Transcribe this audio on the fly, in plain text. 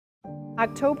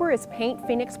October is Paint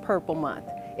Phoenix Purple Month.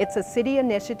 It's a city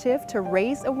initiative to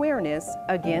raise awareness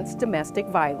against domestic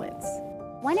violence.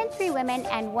 1 in 3 women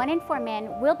and 1 in 4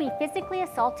 men will be physically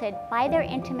assaulted by their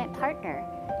intimate partner.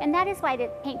 And that is why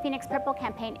the Paint Phoenix Purple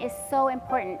campaign is so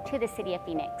important to the City of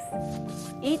Phoenix.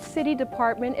 Each city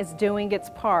department is doing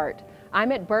its part.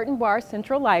 I'm at Burton Barr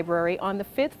Central Library on the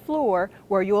 5th floor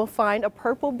where you'll find a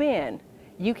purple bin.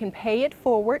 You can pay it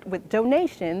forward with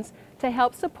donations to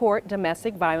help support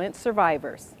domestic violence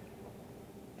survivors.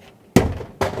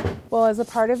 Well, as a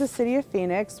part of the City of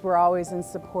Phoenix, we're always in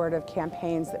support of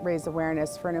campaigns that raise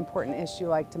awareness for an important issue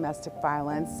like domestic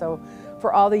violence. So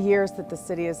for all the years that the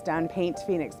city has done Paint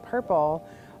Phoenix Purple,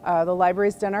 the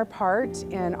library's done our part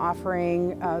in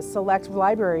offering select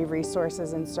library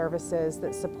resources and services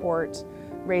that support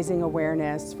raising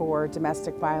awareness for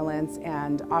domestic violence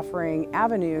and offering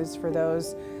avenues for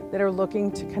those that are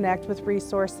looking to connect with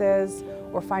resources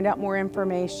or find out more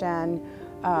information.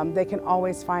 They can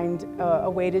always find a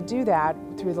way to do that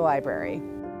through the library.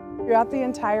 Throughout the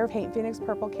entire Paint Phoenix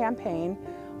Purple campaign,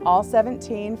 all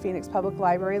 17 Phoenix Public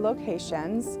Library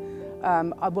locations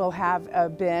will have a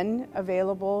bin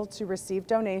available to receive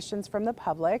donations from the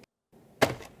public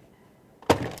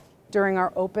during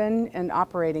our open and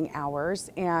operating hours,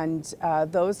 and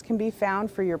those can be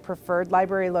found for your preferred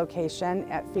library location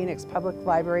at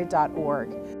phoenixpubliclibrary.org.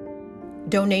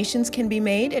 Donations can be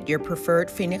made at your preferred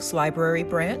Phoenix Library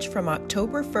branch from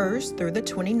October 1st through the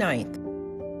 29th.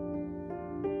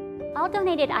 All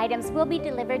donated items will be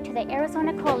delivered to the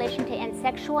Arizona Coalition to End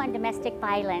Sexual and Domestic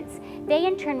Violence. They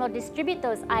in turn will distribute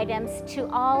those items to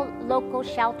all local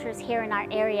shelters here in our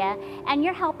area, and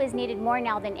your help is needed more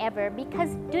now than ever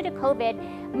because due to COVID,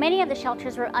 many of the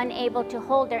shelters were unable to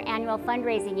hold their annual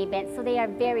fundraising events, so they are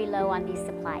very low on these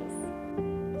supplies.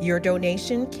 Your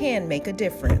donation can make a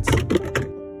difference.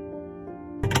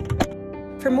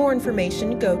 For more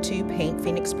information, go to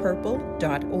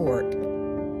paintphoenixpurple.org.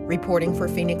 Reporting for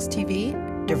Phoenix TV,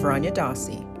 Devranya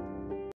Dossi.